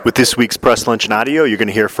With this week's Press Lunch and Audio, you're going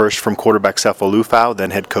to hear first from quarterback Sefo Lufau, then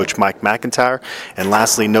head coach Mike McIntyre, and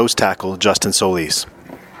lastly nose tackle Justin Solis.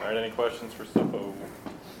 All right, any questions for Sefo?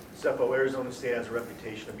 Sefo, Arizona State has a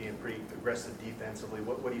reputation of being pretty aggressive defensively.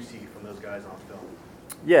 What do you see from those guys on film?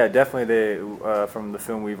 Yeah, definitely. From the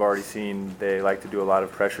film we've already seen, they like to do a lot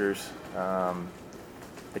of pressures.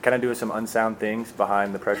 They kind of do some unsound things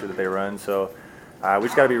behind the pressure that they run. So we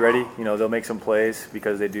just got to be ready. You know, they'll make some plays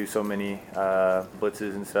because they do so many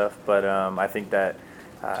blitzes and stuff. But I think that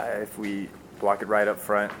if we block it right up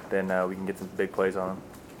front, then we can get some big plays on them.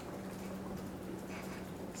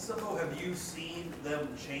 Sefo, have you seen them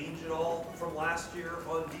change at all from last year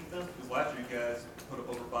on defense? Because last year you guys put up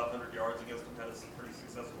over 500 yards against them, had a pretty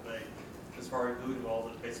successful day. As far as doing all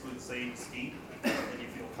the basically the same scheme, and you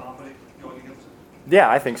feel confident going against them? Yeah,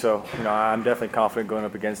 I think so. You know, I'm definitely confident going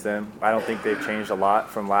up against them. I don't think they've changed a lot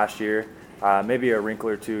from last year. Maybe a wrinkle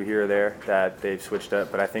or two here or there that they've switched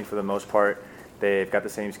up, but I think for the most part they've got the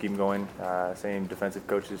same scheme going, same defensive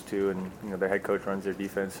coaches too, and you know their head coach runs their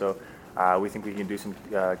defense. So we think we can do some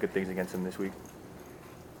good things against them this week.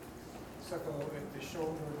 Sefo, if the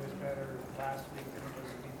shoulder was better last week than it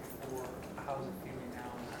was the week before, how's it feeling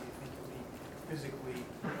now, and how do you think you'll be physically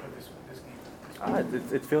for this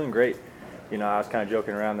game? It's feeling great. You know, I was kind of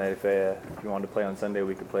joking around that if you wanted to play on Sunday,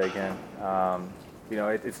 we could play again. You know,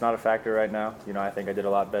 it's not a factor right now. You know, I think I did a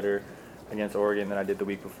lot better against Oregon than I did the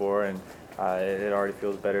week before, and it already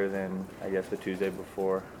feels better than, I guess, the Tuesday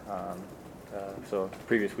before, so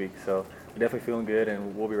previous week. So we're definitely feeling good,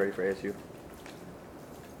 and we'll be ready for ASU.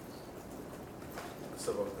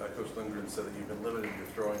 So Coach Lindgren said that you've been limited in your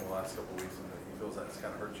throwing the last couple of weeks, and that he feels that's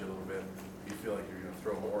kind of hurt you a little bit. Do you feel like you're going to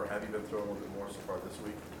throw more? Have you been throwing a little bit more so far this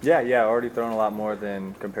week? Yeah, already thrown a lot more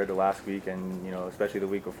than compared to last week, and you know, especially the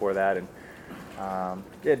week before that. And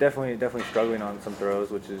yeah, definitely struggling on some throws,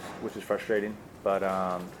 which is frustrating. But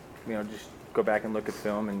you know, just go back and look at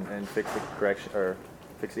film and fix the correction or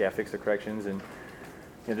fix the corrections, and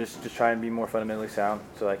you know, just try and be more fundamentally sound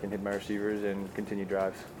so I can hit my receivers and continue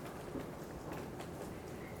drives.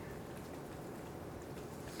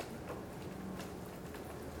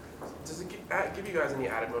 Does it give you guys any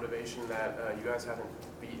added motivation that you guys haven't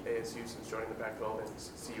beat ASU since joining the Pac-12,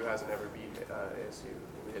 and CU hasn't ever beat ASU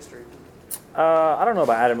in history? I don't know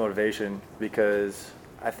about added motivation, because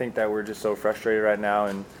I think that we're just so frustrated right now,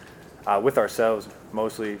 and with ourselves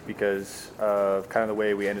mostly because of kind of the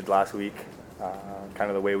way we ended last week, kind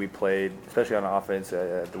of the way we played, especially on offense,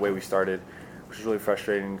 the way we started, which was really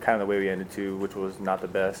frustrating, kind of the way we ended too, which was not the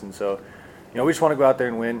best. And so, you know, we just want to go out there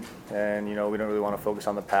and win, and you know, we don't really want to focus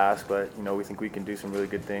on the past, but you know, we think we can do some really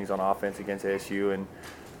good things on offense against ASU, and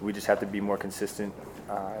we just have to be more consistent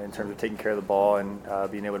in terms of taking care of the ball and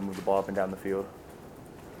being able to move the ball up and down the field.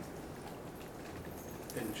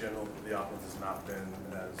 In general, the offense has not been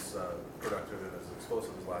as productive and as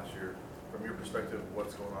explosive as last year. From your perspective,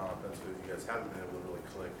 what's going on offensively? You guys haven't been able to really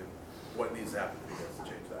click, and what needs to happen for you guys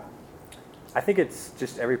to change that? I think it's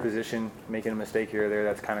just every position making a mistake here or there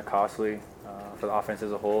that's kind of costly for the offense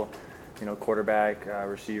as a whole. You know, quarterback,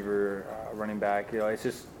 receiver, running back. You know, it's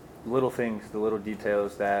just little things, the little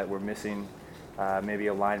details that we're missing. Maybe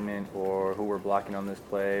alignment, or who we're blocking on this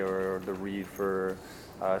play, or the read for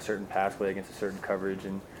a certain pass play against a certain coverage,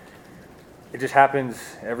 and it just happens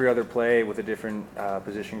every other play with a different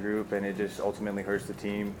position group, and it just ultimately hurts the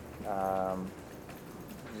team.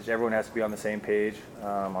 Just everyone has to be on the same page,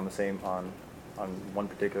 on one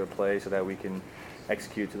particular play, so that we can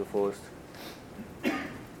execute to the fullest.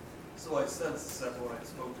 So I sensed, Sefo, when I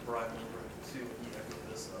spoke to Brian Lindgren too, and he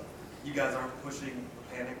echoed this, you guys aren't pushing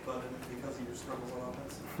the panic button because of your struggles on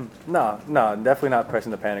offense? No, definitely not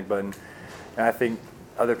pressing the panic button. And I think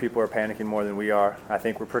other people are panicking more than we are. I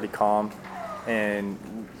think we're pretty calm,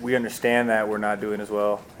 and we understand that we're not doing as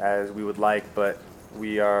well as we would like, but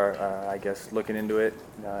we are, I guess, looking into it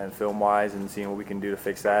and film-wise and seeing what we can do to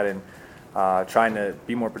fix that, and trying to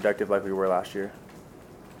be more productive like we were last year.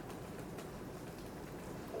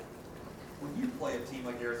 When you play a team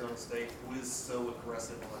like Arizona State, who is so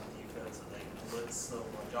aggressive on defense and they blitz so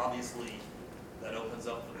much, obviously that opens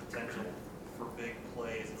up the potential for big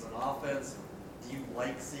plays. As an offense, do you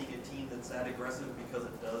like seeing a team that's that aggressive because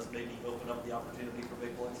it does maybe open up the opportunity for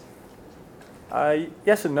big plays?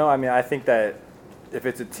 Yes and no. I mean, I think that if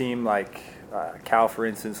it's a team like Cal, for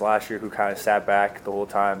instance, last year, who kind of sat back the whole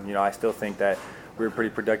time, you know, I still think that we were pretty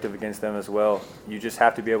productive against them as well. You just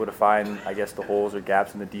have to be able to find, I guess, the holes or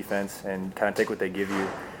gaps in the defense and kind of take what they give you.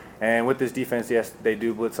 And with this defense, yes, they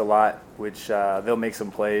do blitz a lot, which they'll make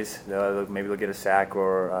some plays. Maybe they'll get a sack,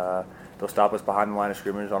 or they'll stop us behind the line of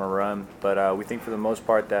scrimmage on a run. But we think for the most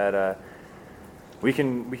part that we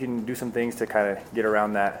can do some things to kind of get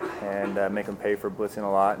around that and make them pay for blitzing a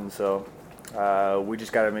lot. And so we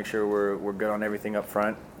just got to make sure we're good on everything up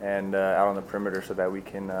front and out on the perimeter so that we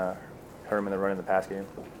can hurt them in the run in the pass game.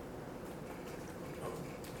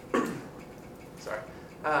 Sorry.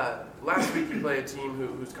 Last week you play a team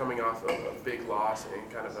who's coming off a big loss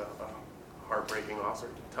and kind of a heartbreaking loss or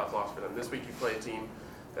tough loss for them. This week you play a team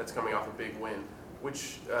that's coming off a big win.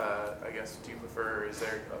 Which, I guess, do you prefer? Is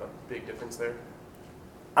there a big difference there?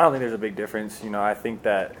 I don't think there's a big difference. I think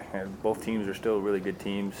that both teams are still really good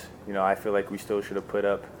teams. I feel like we still should have put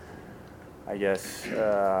up, I guess,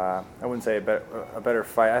 I wouldn't say a better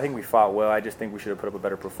fight. I think we fought well. I just think we should have put up a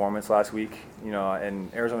better performance last week.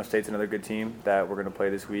 And Arizona State's another good team that we're going to play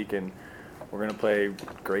this week, and we're going to play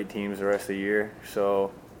great teams the rest of the year.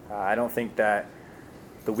 So I don't think that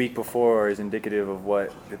the week before is indicative of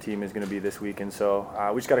what the team is going to be this week. And so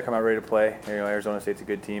we just got to come out ready to play. Arizona State's a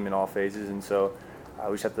good team in all phases, and so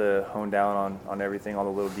we just have to hone down on everything, all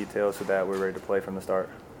the little details, so that we're ready to play from the start.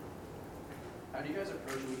 How do you guys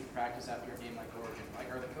approach week practice after a game like Oregon?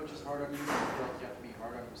 Are the coaches hard on you? Do you feel like you have to be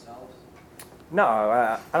hard on yourselves? No,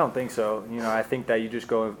 I don't think so. I think that you just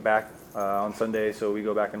go back on Sunday, so we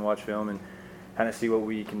go back and watch film and kind of see what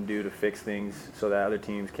we can do to fix things so that other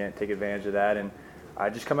teams can't take advantage of that. And I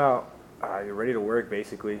just come out you're ready to work,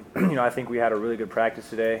 basically. I think we had a really good practice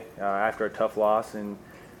today after a tough loss, and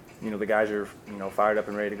the guys are fired up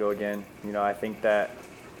and ready to go again. I think that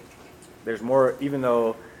there's more, even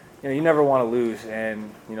though you never want to lose,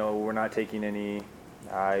 and we're not taking any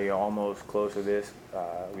almost close to this,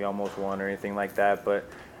 we almost won or anything like that, but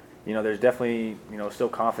there's definitely still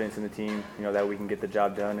confidence in the team that we can get the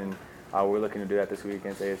job done, and we're looking to do that this week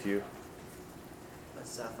against ASU.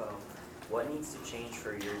 Sefo, what needs to change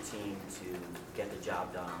for your team to get the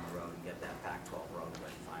job done on the road and get that Pac-12 road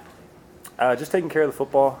win finally? Just taking care of the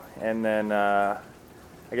football, and then I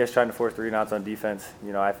guess trying to force 3 and outs on defense.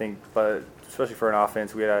 I think, but especially for an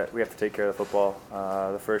offense, we have to take care of the football.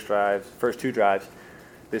 The first 2 drives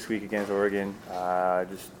this week against Oregon,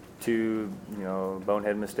 just 2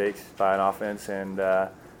 bonehead mistakes by an offense, and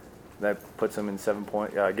that puts them in 7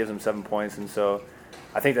 points, gives them 7 points. And so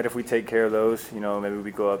I think that if we take care of those, maybe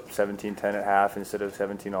we go up 17-10 at half instead of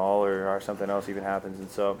 17-all, or something else even happens. And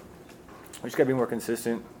so we just got to be more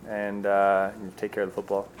consistent and take care of the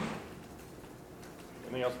football.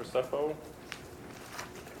 Anything else for Sefo? All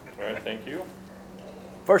right, thank you.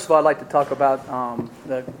 First of all, I'd like to talk about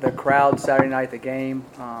the crowd Saturday night at the game.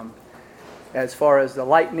 As far as the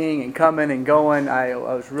lightning and coming and going, I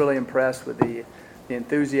was really impressed with the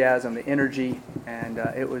enthusiasm, the energy, and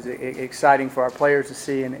it was exciting for our players to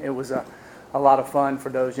see, and it was a lot of fun for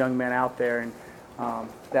those young men out there, and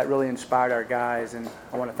that really inspired our guys. And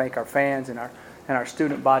I want to thank our fans and our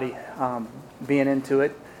student body being into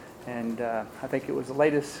it. And I think it was the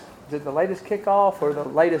latest. Is it the latest kickoff or the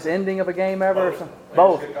latest ending of a game ever?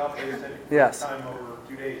 Both. Kickoff, Yes. time over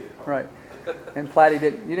 2 days. Right. And Platty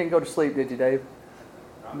you didn't go to sleep, did you, Dave?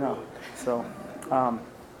 No. So,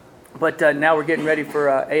 but now we're getting ready for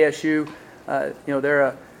ASU.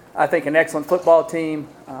 They're I think an excellent football team.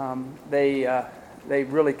 They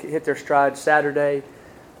really hit their stride Saturday.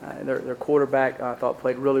 Their quarterback I thought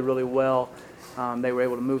played really, really well. They were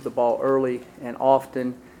able to move the ball early and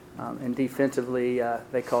often. And defensively,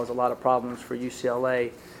 they cause a lot of problems for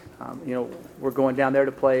UCLA. We're going down there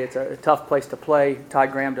to play. It's a tough place to play.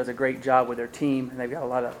 Todd Graham does a great job with their team, and they've got a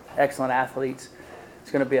lot of excellent athletes.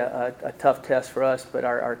 It's going to be a tough test for us, but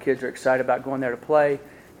our kids are excited about going there to play.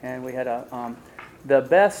 And we had the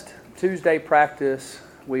best Tuesday practice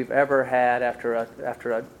we've ever had after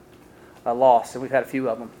a loss, and we've had a few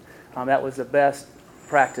of them. That was the best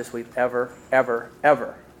practice we've ever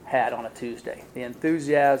had on a Tuesday. The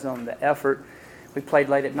enthusiasm, the effort. We played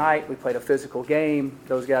late at night. We played a physical game.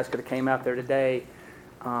 Those guys could have came out there today.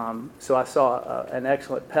 So I saw an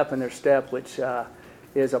excellent pep in their step, which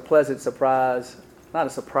is a pleasant surprise. Not a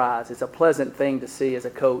surprise. It's a pleasant thing to see as a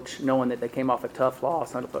coach, knowing that they came off a tough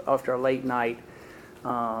loss after a late night.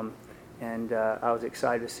 And I was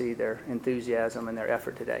excited to see their enthusiasm and their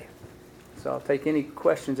effort today. So I'll take any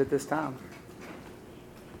questions at this time.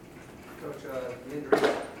 Coach,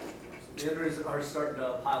 the injuries are starting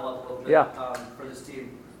to pile up a little bit for this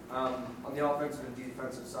team. On the offensive and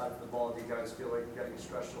defensive side of the ball, do you guys feel like you're getting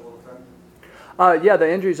stretched a little thin? Yeah, the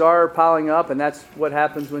injuries are piling up, and that's what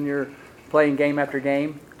happens when you're playing game after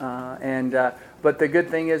game. But the good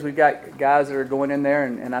thing is we've got guys that are going in there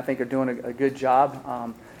and I think are doing a good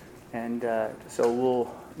job. So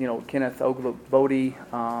we'll, Kenneth Oglebody,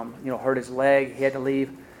 hurt his leg. He had to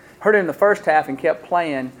leave. Hurt it in the first half and kept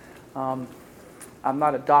playing. I'm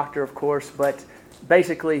not a doctor, of course, but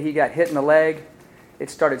basically he got hit in the leg it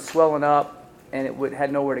started swelling up, and it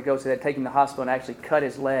had nowhere to go, so they had to take him to the hospital and actually cut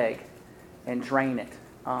his leg and drain it.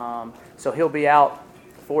 So he'll be out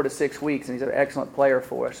 4 to 6 weeks, and he's an excellent player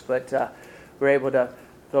for us. But we're able to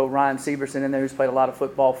throw Ryan Severson in there, who's played a lot of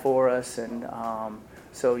football for us, and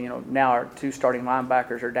so now our 2 starting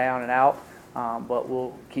linebackers are down and out, but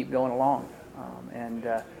we'll keep going along. And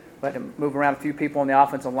we had to move around a few people on the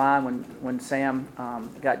offensive line when Sam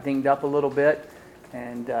got dinged up a little bit,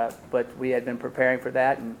 and but we had been preparing for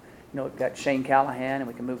that, and we've got Shane Callahan, and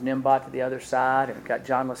we can move Nimbot to the other side, and we've got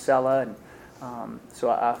John Lasella, and so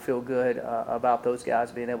I feel good about those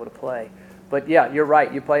guys being able to play. But yeah, you're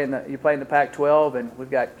right. You play in the Pac-12, and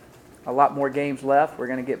we've got a lot more games left. We're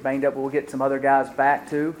going to get banged up. We'll get some other guys back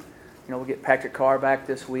too. We'll get Patrick Carr back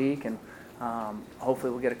this week, and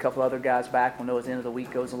hopefully we'll get a couple other guys back when the end of the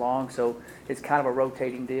week goes along. So it's kind of a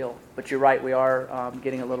rotating deal. But you're right, we are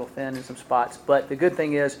getting a little thin in some spots. But the good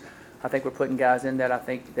thing is, I think we're putting guys in that I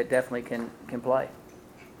think that definitely can play.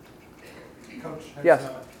 Coach, Yes.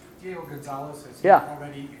 Diego Gonzalez has Yeah.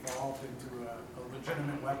 already evolved into a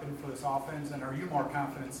legitimate weapon for this offense, and are you more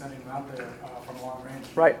confident sending him out there from long range?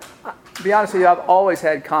 Right. To be honest with you, I've always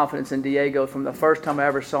had confidence in Diego from the first time I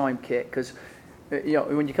ever saw him kick, because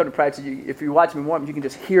when you come to practice, if you watch him warm, you can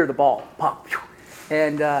just hear the ball pop.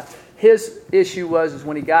 And his issue was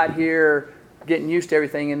when he got here, getting used to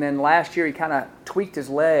everything, and then last year he kind of tweaked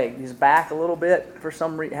his leg, his back a little bit for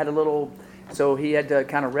some reason, had a little. So he had to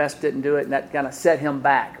kind of rest it and do it, and that kind of set him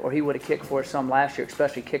back, or he would have kicked for us some last year,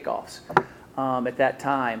 especially kickoffs at that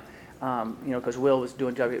time, because Will was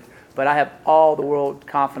doing job. But I have all the world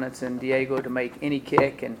confidence in Diego to make any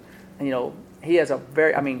kick, and he has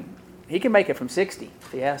he can make it from 60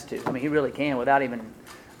 if he has to. He really can without even,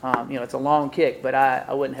 it's a long kick, but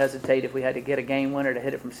I wouldn't hesitate if we had to get a game winner to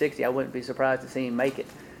hit it from 60. I wouldn't be surprised to see him make it.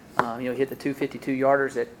 He hit the 252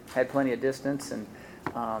 yarders that had plenty of distance, and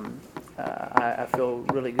I feel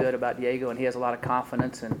really good about Diego, and he has a lot of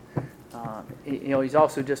confidence, and he's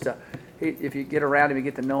also just if you get around him, you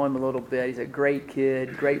get to know him a little bit. He's a great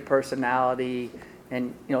kid, great personality,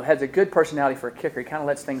 and has a good personality for a kicker. He kind of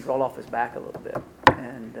lets things roll off his back a little bit,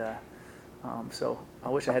 and so I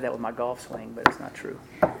wish I had that with my golf swing, but it's not true.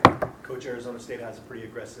 Coach, Arizona State has a pretty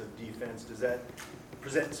aggressive defense. Does that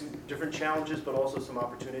present some different challenges, but also some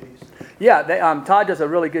opportunities? Yeah, Todd does a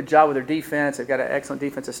really good job with their defense. They've got an excellent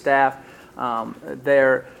defensive staff.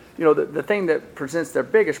 The thing that presents their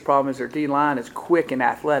biggest problem is their D-line is quick and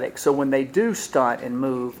athletic. So when they do stunt and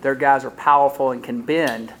move, their guys are powerful and can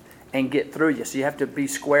bend and get through you. So you have to be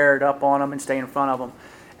squared up on them and stay in front of them.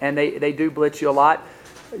 And they do blitz you a lot.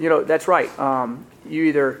 That's right.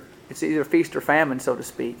 It's either feast or famine, so to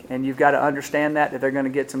speak. And you've got to understand that they're going to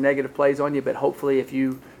get some negative plays on you. But hopefully if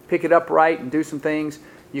you pick it up right and do some things,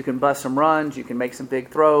 you can bust some runs, you can make some big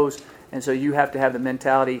throws. And so you have to have the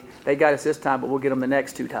mentality, they got us this time, but we'll get them the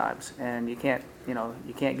next 2 times. And you can't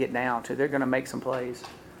get down to. They're going to make some plays.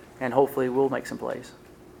 And hopefully we'll make some plays.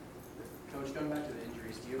 Coach, going back to the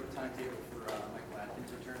injuries, do you have a timetable for Michael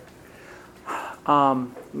Atkins'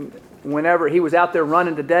 return? Whenever he was out there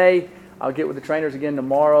running today, I'll get with the trainers again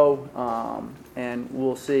tomorrow, and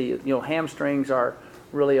we'll see. Hamstrings are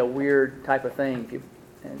really a weird type of thing.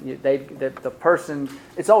 The person,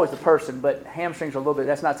 it's always the person, but hamstrings are a little bit.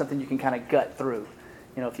 That's not something you can kind of gut through.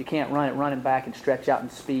 If you can't run it, running back and stretch out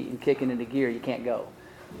and speed and kicking into gear, you can't go.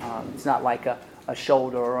 It's not like a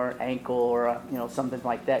shoulder or an ankle or something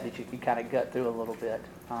like that you can kind of gut through a little bit.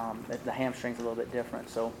 The hamstring's a little bit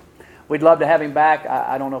different. So we'd love to have him back.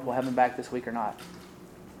 I don't know if we'll have him back this week or not.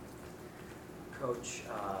 Coach,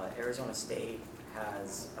 Arizona State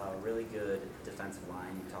has a really good defensive line.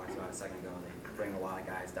 You talked about a second ago. They bring a lot of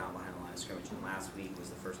guys down behind the line of scrimmage. And last week was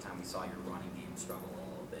the first time we saw your running game struggle a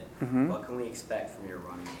little bit. Mm-hmm. What can we expect from your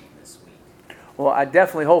running game this week? Well, I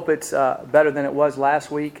definitely hope it's better than it was last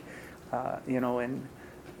week, and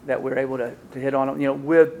that we're able to hit on them.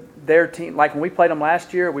 With their team, like when we played them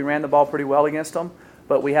last year, we ran the ball pretty well against them,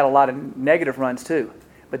 but we had a lot of negative runs too.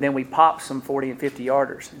 But then we popped some 40 and 50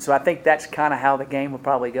 yarders. So I think that's kind of how the game will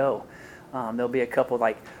probably go. There'll be a couple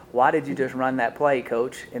like, why did you just run that play,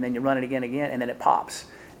 coach? And then you run it again, and then it pops.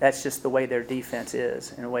 That's just the way their defense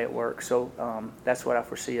is and the way it works. So that's what I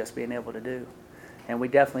foresee us being able to do. And we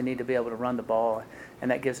definitely need to be able to run the ball, and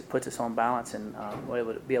that puts us on balance, and we're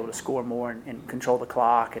able to be able to score more and control the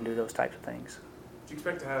clock and do those types of things. Do you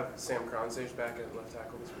expect to have Sam Kronsage back at left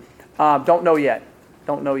tackle this week? Don't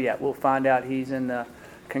know yet. We'll find out. He's in the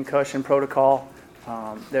concussion protocol.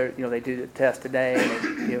 They do the test today.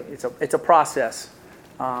 And it's a process,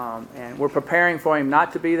 and we're preparing for him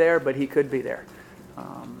not to be there, but he could be there,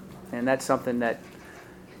 and that's something that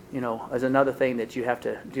is another thing that you have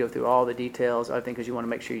to go through all the details. I think because you want to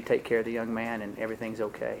make sure you take care of the young man and everything's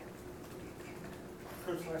okay.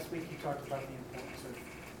 Coach, last week you talked about the importance of,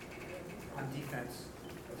 on defense,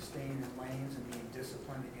 of staying in lanes and being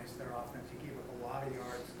disciplined against their offense. You gave up a lot of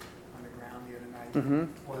yards on the ground the other night.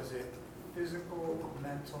 Mm-hmm. Was it physical,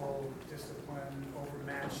 mental, discipline,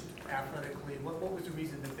 overmatched athletically? What was the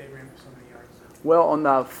reason that they ran for so many yards? Well, on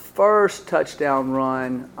the first touchdown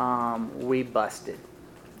run, we busted.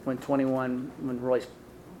 When Royce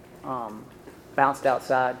bounced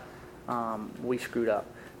outside, we screwed up.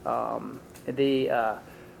 And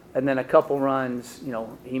then a couple runs,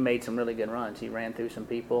 he made some really good runs. He ran through some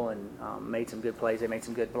people and made some good plays. They made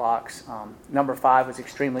some good blocks. Number 5 was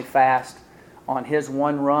extremely fast. On his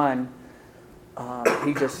one run,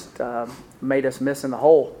 he just made us miss in the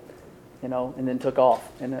hole, and then took off.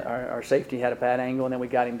 And our safety had a bad angle, and then we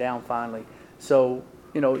got him down finally. So,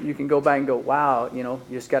 you can go back and go, wow, you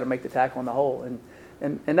just got to make the tackle in the hole.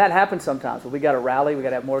 And that happens sometimes. But we got to rally. We got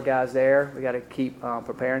to have more guys there. We got to keep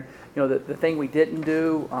preparing. The thing we didn't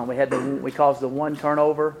do, we caused the one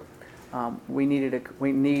turnover. We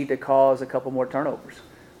need to cause a couple more turnovers.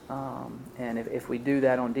 And if we do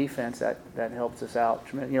that on defense, that helps us out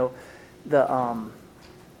tremendously.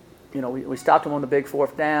 We stopped them on the big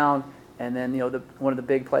 4th down, and then one of the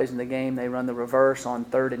big plays in the game, they run the reverse on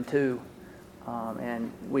 3rd and 2,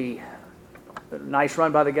 and nice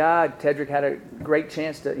run by the guy. Tedrick had a great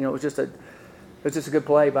chance to. It was just a good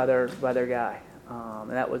play by their guy,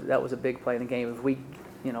 and that was a big play in the game. If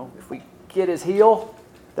we get his heel,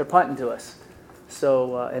 they're punting to us.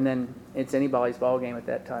 So and then it's anybody's ball game at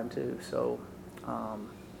that time too. So.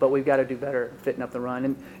 But we've got to do better fitting up the run.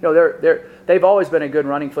 And they've always been a good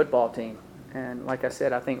running football team. And like I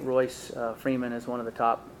said, I think Royce Freeman is one of the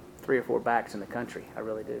top 3 or 4 backs in the country. I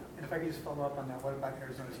really do. And if I could just follow up on that, what about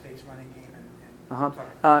Arizona State's running game?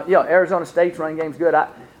 Arizona State's running game's good. I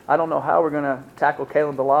don't know how we're going to tackle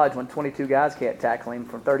Kalen DeLodge when 22 guys can't tackle him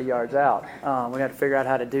from 30 yards out. We got to figure out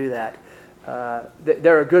how to do that.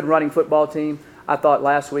 They're a good running football team. I thought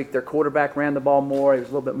last week their quarterback ran the ball more. He was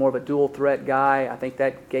a little bit more of a dual threat guy. I think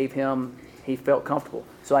that gave him, he felt comfortable.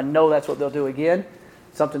 So I know that's what they'll do again,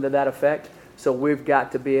 something to that effect. So we've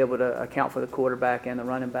got to be able to account for the quarterback and the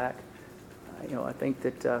running back. I think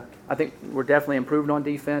we're definitely improving on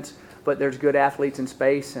defense, but there's good athletes in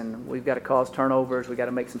space, and we've got to cause turnovers. We've got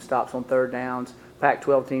to make some stops on 3rd downs.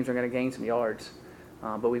 Pac-12 teams are going to gain some yards,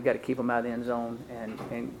 but we've got to keep them out of the end zone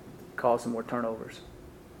and cause some more turnovers.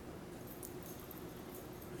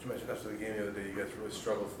 You mentioned after the game the other day, you guys really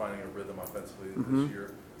struggled finding a rhythm offensively this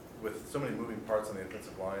year. With so many moving parts on the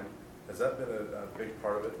offensive line, has that been a big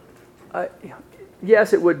part of it?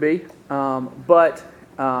 Yes, it would be, but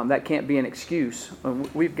that can't be an excuse.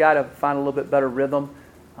 We've got to find a little bit better rhythm,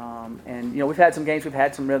 and we've had some games, we've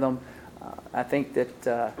had some rhythm. I think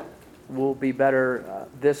that we'll be better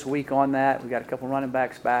this week on that. We've got a couple running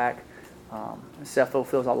backs back. Cepho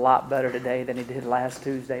feels a lot better today than he did last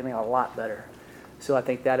Tuesday. I mean, a lot better. So I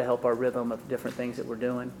think that'll help our rhythm of different things that we're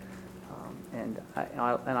doing, and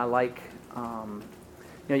I like,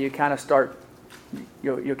 you kind of start,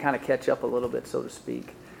 you'll kind of catch up a little bit, so to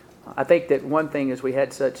speak. I think that one thing is we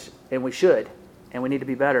had such, and we should, and we need to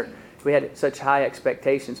be better. We had such high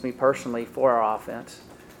expectations, me personally, for our offense,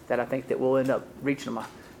 that I think that we'll end up reaching them.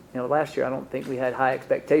 Last year I don't think we had high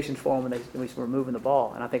expectations for them when we were moving the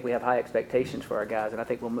ball, and I think we have high expectations for our guys, and I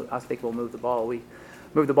think we'll move the ball. We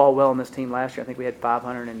moved the ball well on this team last year. I think we had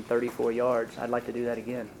 534 yards. I'd like to do that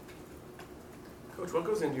again. Coach, what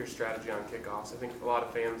goes into your strategy on kickoffs? I think a lot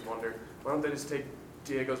of fans wonder, why don't they just take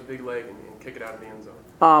Diego's big leg and kick it out of the end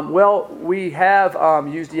zone? Well, we have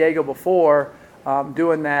used Diego before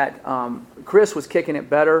doing that. Chris was kicking it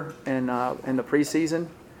better in the preseason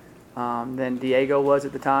than Diego was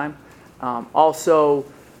at the time. Also,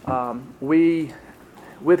 with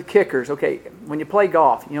kickers, okay, when you play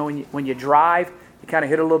golf, when you drive, you kind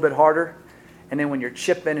of hit a little bit harder, and then when you're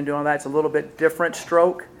chipping and doing all that, it's a little bit different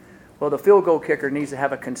stroke. Well, the field goal kicker needs to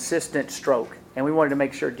have a consistent stroke, and we wanted to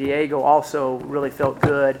make sure Diego also really felt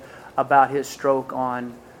good about his stroke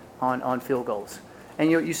on field goals.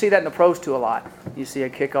 And you see that in the pros too a lot. You see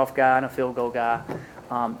a kickoff guy and a field goal guy.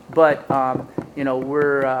 But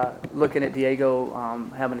we're looking at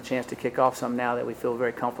Diego having a chance to kick off some now that we feel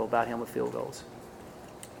very comfortable about him with field goals.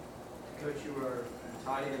 Coach, you were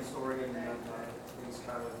tied against Oregon and things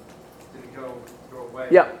kind of didn't go your way.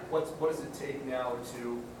 Yeah. What does it take now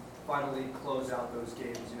to finally close out those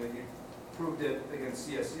games? You proved it against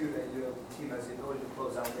CSU that the team has the ability to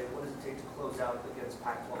close out games. What does it take to close out against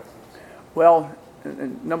Pac-12 teams? Well,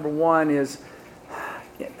 number one is,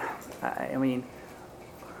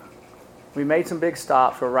 We made some big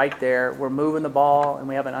stops. We're right there. We're moving the ball, and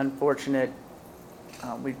we have an unfortunate.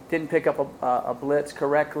 We didn't pick up a blitz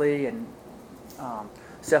correctly, and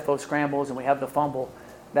Cepho scrambles, and we have the fumble.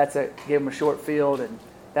 Gave them a short field, and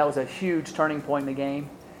that was a huge turning point in the game.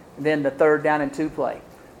 And then the 3rd down and 2 play.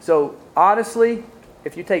 So honestly,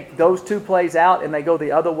 if you take those 2 plays out and they go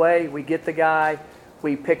the other way, we get the guy,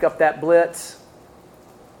 we pick up that blitz,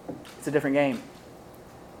 it's a different game.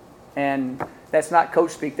 And that's not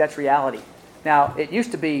coach speak, that's reality. Now, it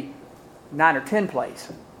used to be 9 or 10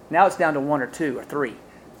 plays. Now it's down to 1 or 2 or 3.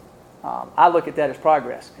 I look at that as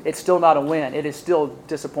progress. It's still not a win. It is still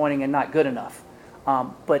disappointing and not good enough.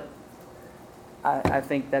 But I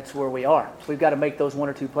think that's where we are. We've got to make those 1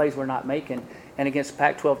 or 2 plays we're not making. And against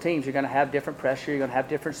Pac-12 teams, you're going to have different pressure. You're going to have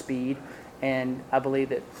different speed. And I believe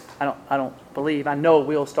that I know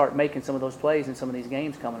we'll start making some of those plays in some of these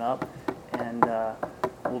games coming up. And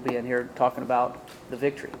we'll be in here talking about the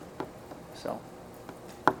victory. So.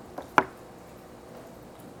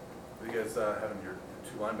 You guys having your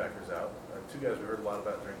 2 linebackers out. 2 guys we heard a lot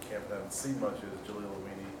about during camp that haven't seen much is Jaleel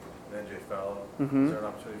Awini and NJ Fallow. Mm-hmm. Is there an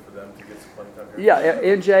opportunity for them to get some playing time here? Yeah,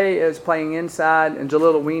 NJ is playing inside, and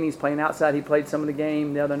Jaleel Awini's playing outside. He played some of the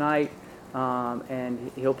game the other night,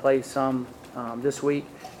 and he'll play some this week.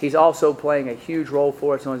 He's also playing a huge role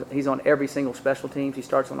for us. He's on every single special teams. He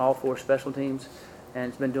starts on all 4 special teams,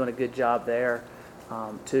 and he's been doing a good job there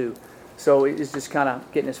too. So he's just kind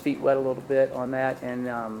of getting his feet wet a little bit on that. And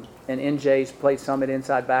NJ's played some at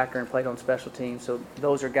inside backer and played on special teams. So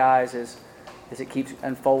those are guys, as it keeps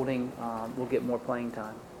unfolding, will get more playing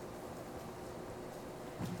time.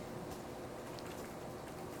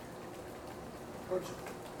 Coach,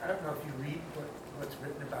 I don't know if you read what's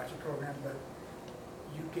written about your program, but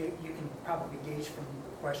you can probably gauge from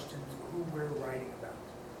the questions who we're writing about.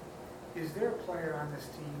 Is there a player on this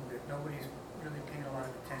team that nobody's really paying a lot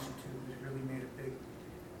of attention to, who's really made a big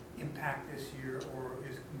impact this year, or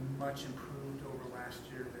is much improved over last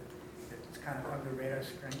year, that's kind of under the radar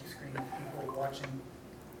screen people watching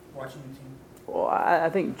the team? Well, I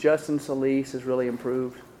think Justin Solis has really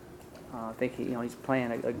improved. I think he's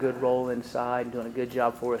playing a good role inside, doing a good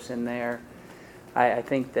job for us in there. I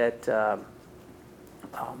think that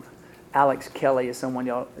Alex Kelly is someone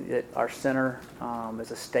that our center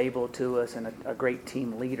is a stable to us and a great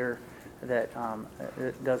team leader that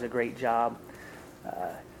does a great job.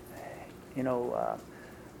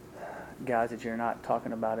 Guys that you're not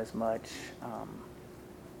talking about as much.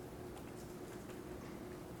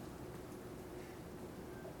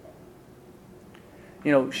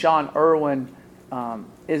 Sean Irwin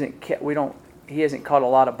he hasn't caught a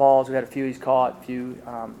lot of balls. We had a few he's caught,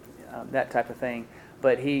 that type of thing.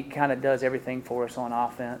 But he kind of does everything for us on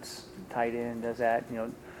offense. Tight end does that.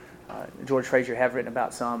 George Frazier have written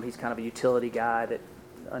about some. He's kind of a utility guy, that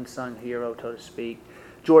unsung hero, so to speak.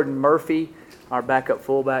 Jordan Murphy, our backup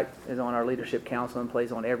fullback, is on our leadership council and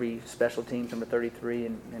plays on every special teams, number 33,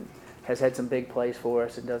 and has had some big plays for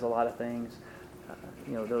us and does a lot of things.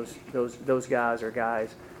 Those guys are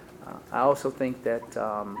guys. I also think that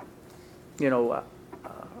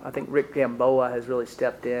I think Rick Gamboa has really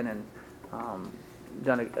stepped in and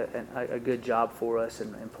done a good job for us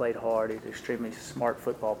and played hard. He's an extremely smart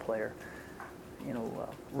football player.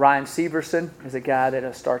 Ryan Severson is a guy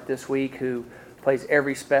that'll start this week, who plays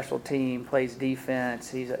every special team, plays defense.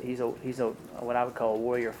 He's a what I would call a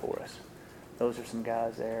warrior for us. Those are some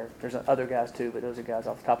guys there. There's other guys too, but those are guys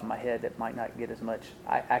off the top of my head that might not get as much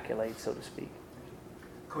accolades, so to speak.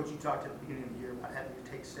 Coach, you talked at the beginning of the year about having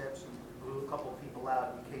to take steps and blew a couple of people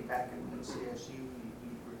out. You came back and won CSU.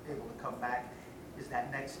 You were able to come back. Is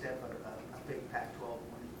that next step a big Pac-12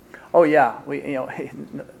 win? Oh yeah, we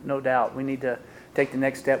no doubt. We need to take the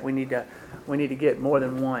next step. We need to get more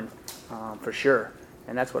than one for sure,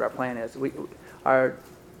 and that's what our plan is. Our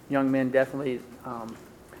young men definitely.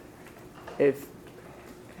 If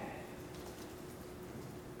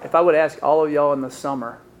I would ask all of y'all in the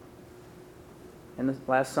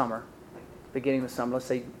last summer, beginning of the summer, let's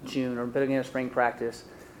say June or beginning of spring practice,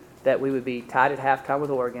 that we would be tied at halftime with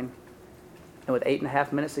Oregon, and with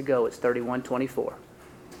 8.5 minutes to go, it's 31-24,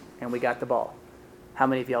 and we got the ball. How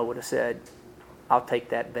many of y'all would have said, "I'll take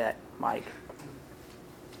that bet, Mike"?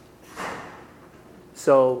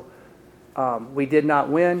 So we did not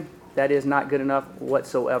win. That is not good enough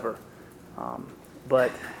whatsoever.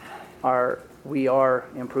 But we are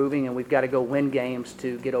improving, and we've got to go win games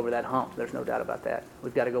to get over that hump. There's no doubt about that.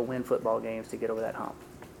 We've got to go win football games to get over that hump.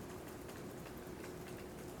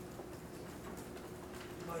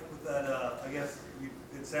 Mike, with that, I guess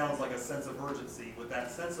it sounds like a sense of urgency. With that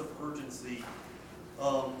sense of urgency,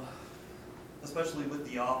 especially with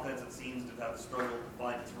the offense, it seems to have struggled to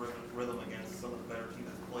find its rhythm against some of the better teams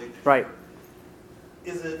that played this Right. year.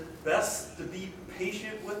 Is it best to be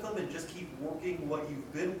patient with them and just keep working what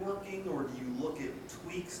you've been working, or do you look at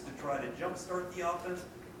tweaks to try to jumpstart the offense?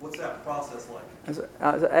 What's that process like?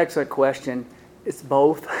 That's an excellent question. It's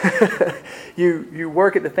both. You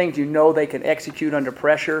work at the things you know they can execute under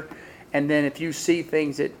pressure, and then if you see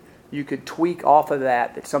things that you could tweak off of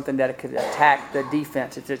that, that's something that it could attack the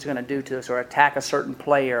defense if it's going to do to us, or attack a certain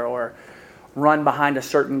player, or run behind a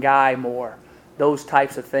certain guy more. Those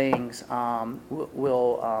types of things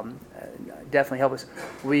will definitely help us.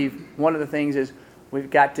 One of the things is we've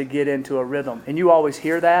got to get into a rhythm, and you always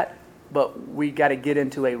hear that, but we got to get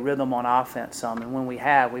into a rhythm on offense some. And when we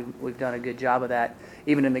have, we've done a good job of that.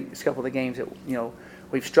 Even in a couple of the games that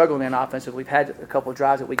we've struggled in offensive, we've had a couple of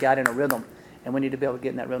drives that we got in a rhythm, and we need to be able to get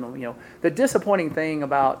in that rhythm. The disappointing thing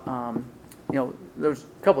about there's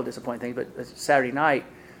a couple of disappointing things, but Saturday night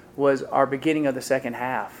was our beginning of the second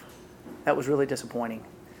half. That was really disappointing.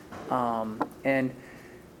 And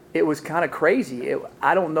it was kind of crazy.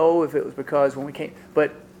 I don't know if it was because when we came,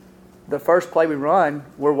 but the first play we run,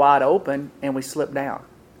 we're wide open and we slip down.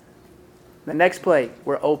 The next play,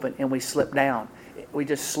 we're open and we slip down. We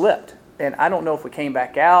just slipped. And I don't know if we came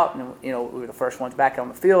back out and, we were the first ones back on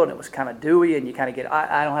the field and it was kind of dewy and you kind of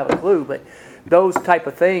I don't have a clue, but those type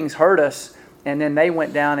of things hurt us. And then they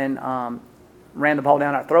went down and ran the ball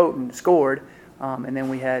down our throat and scored. And then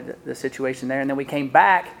we had the situation there. And then we came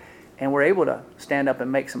back and were able to stand up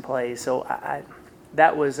and make some plays. So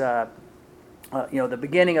that was, the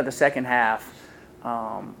beginning of the second half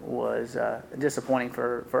was disappointing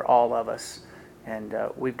for all of us. And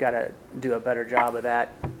we've got to do a better job of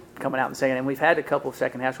that coming out in second. And we've had a couple of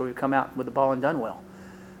second halves where we've come out with the ball and done well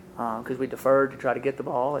because we deferred to try to get the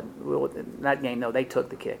ball. And in that game, though, they took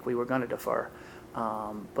the kick. We were going to defer.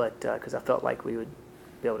 But because I felt like we would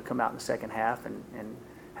be able to come out in the second half and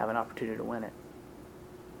have an opportunity to win it.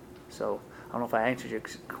 So I don't know if I answered your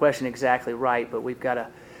question exactly right, but you got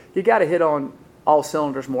to hit on all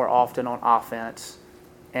cylinders more often on offense,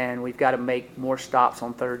 and we've got to make more stops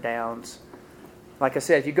on third downs. Like I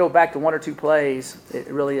said, if you go back to one or two plays, it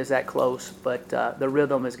really is that close, but the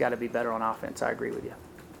rhythm has got to be better on offense. I agree with you.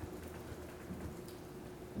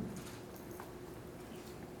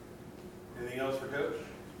 Anything else for Coach?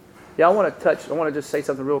 Yeah, I want to just say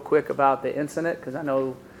something real quick about the incident because I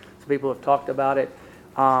know some people have talked about it.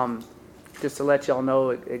 Just to let y'all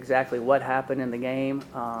know exactly what happened in the game.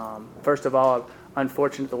 First of all,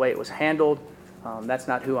 unfortunate the way it was handled. That's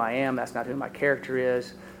not who I am. That's not who my character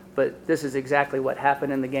is. But this is exactly what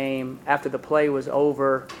happened in the game. After the play was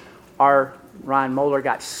over, our Ryan Moeller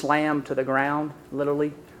got slammed to the ground,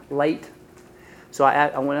 literally, late. So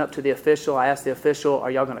I went up to the official. I asked the official, are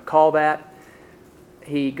y'all going to call that?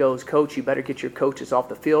 He goes, Coach, you better get your coaches off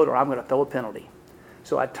the field or I'm going to throw a penalty.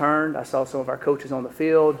 So I turned. I saw some of our coaches on the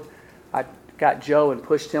field. I got Joe and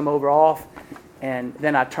pushed him over off. And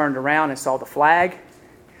then I turned around and saw the flag.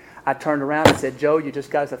 I turned around and said, Joe, you just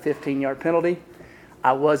got us a 15-yard penalty.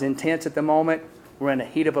 I was intense at the moment. We're in the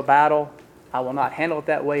heat of a battle. I will not handle it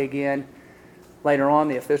that way again. Later on,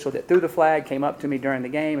 the official that threw the flag came up to me during the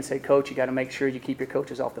game and said, Coach, you got to make sure you keep your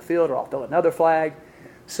coaches off the field or I'll throw another flag.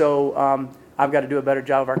 So I've got to do a better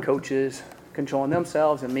job of our coaches controlling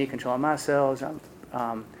themselves and me controlling myself.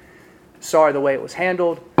 I'm sorry the way it was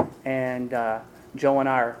handled, and Joe and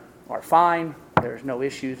I are fine. There's no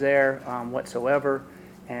issues there whatsoever,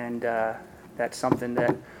 and that's something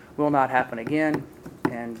that will not happen again,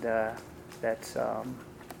 and that's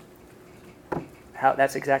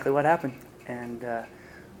exactly what happened, and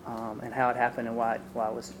how it happened and what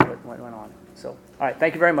went on. So, all right,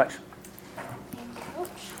 thank you very much.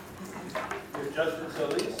 Justin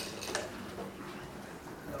Solis.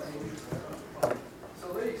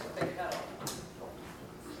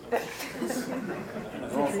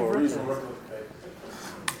 For a reason.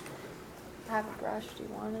 I have a brush. Do you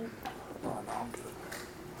want it? Oh, no, I'm good.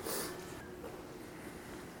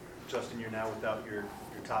 Justin, you're now without your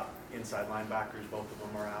top inside linebackers. Both of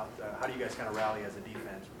them are out. How do you guys kind of rally as a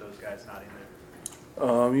defense with those guys not in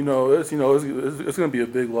there? It's going to be a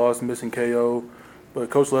big loss missing KO. But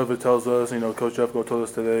Coach Levitt tells us, Coach Jeffco told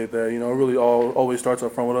us today that, it really always starts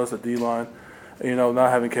up front with us at D-line. Not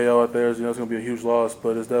having KO out there is, it's going to be a huge loss,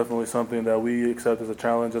 but it's definitely something that we accept as a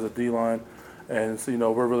challenge as a D-line. And,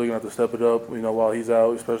 we're really going to have to step it up, while he's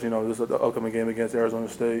out, especially, this is the upcoming game against Arizona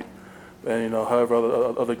State. And, however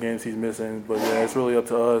other games he's missing. But, yeah, it's really up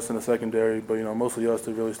to us in the secondary, but, mostly us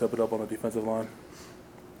to really step it up on the defensive line.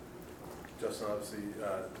 Justin, obviously,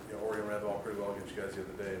 Oregon ran the ball pretty well against you guys the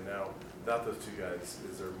other day, and now without those two guys,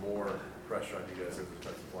 is there more pressure on you guys as a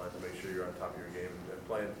defensive line to make sure you're on top of your game and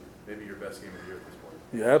playing maybe your best game of the year at this point?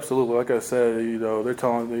 Yeah, absolutely. Like I said, they're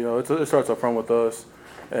telling, it starts up front with us.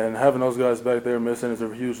 And having those guys back there missing is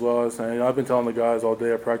a huge loss. And I've been telling the guys all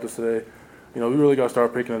day at practice today, we really got to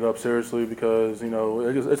start picking it up seriously because,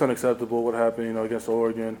 it's unacceptable what happened, against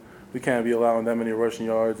Oregon. We can't be allowing that many rushing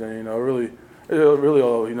yards. And, it really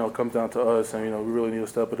all, comes down to us. And, we really need to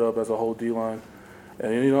step it up as a whole D-line.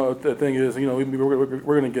 And, the thing is, we're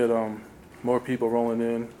going to get more people rolling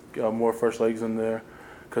in, more fresh legs in there.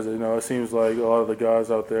 Because, it seems like a lot of the guys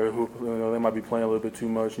out there who, they might be playing a little bit too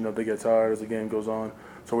much. They get tired as the game goes on.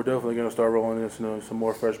 So we're definitely going to start rolling in, some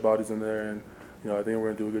more fresh bodies in there. And, I think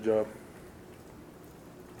we're going to do a good job.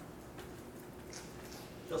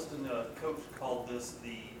 Justin, Coach called this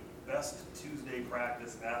the best Tuesday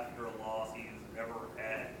practice after a loss he's ever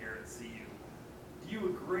had here at CU. Do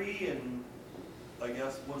you agree? And I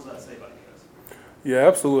guess, what does that say about you guys? Yeah,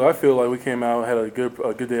 absolutely. I feel like we came out, had a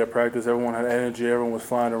good day of practice. Everyone had energy. Everyone was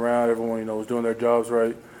flying around. Everyone, was doing their jobs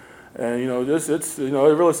right. And, it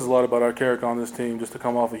really says a lot about our character on this team just to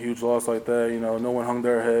come off a huge loss like that. No one hung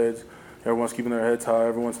their heads. Everyone's keeping their heads high.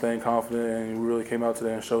 Everyone's staying confident. And we really came out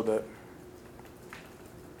today and showed that.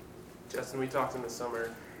 Justin, we talked in the summer,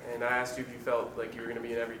 and I asked you if you felt like you were going to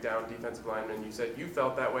be an every down defensive lineman. You said you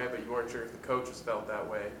felt that way, but you weren't sure if the coaches felt that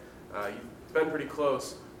way. You've been pretty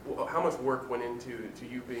close. How much work went into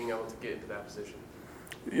you being able to get into that position?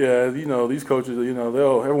 Yeah, these coaches,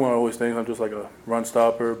 everyone always thinks I'm just like a run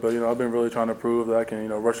stopper, but, I've been really trying to prove that I can,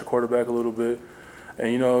 rush the quarterback a little bit.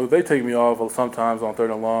 And, they take me off sometimes on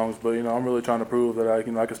 3rd and longs, but, I'm really trying to prove that I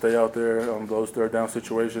can stay out there on those 3rd down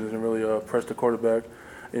situations and really press the quarterback.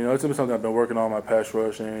 It's been something I've been working on my pass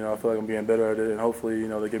rush, and, I feel like I'm getting better at it, and hopefully,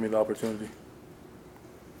 they give me the opportunity.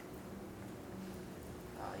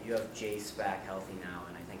 You have Jace back healthy now,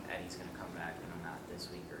 and I think Eddie's going to come back, not this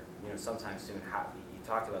week or, sometime soon. You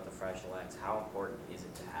talked about the fresh legs. How important is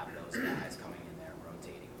it to have those guys coming in there and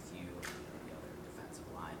rotating with you and the other defensive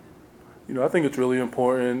linemen? I think it's really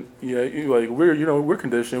important. Yeah, we're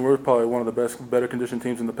conditioned. We're probably one of the better conditioned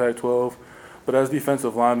teams in the Pac-12. But as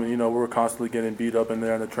defensive linemen, we're constantly getting beat up in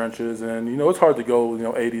there in the trenches. And, it's hard to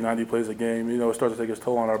go, 80, 90 plays a game. It starts to take its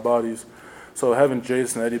toll on our bodies. So having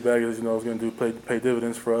Jace and Eddie back is, going to pay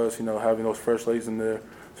dividends for us, having those fresh legs in there.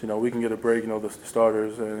 So, we can get a break, the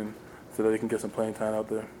starters, and so that they can get some playing time out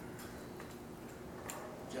there.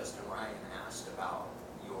 Justin, Ryan asked about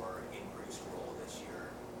your increased role this year.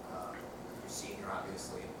 You're senior,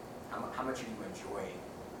 obviously. How much do you enjoy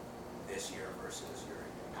this year versus your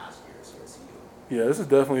past years here at CU? Yeah, this is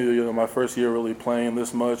definitely, my first year really playing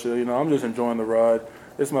this much. I'm just enjoying the ride.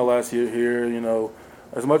 It's my last year here,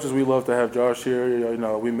 As much as we love to have Josh here,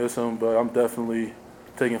 we miss him, but I'm definitely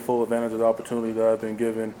taking full advantage of the opportunity that I've been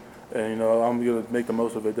given. And, I'm going to make the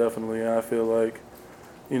most of it, definitely. And I feel like,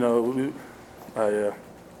 yeah.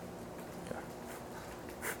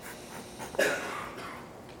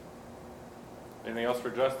 Anything else for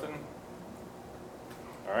Justin?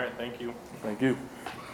 All right, thank you. Thank you.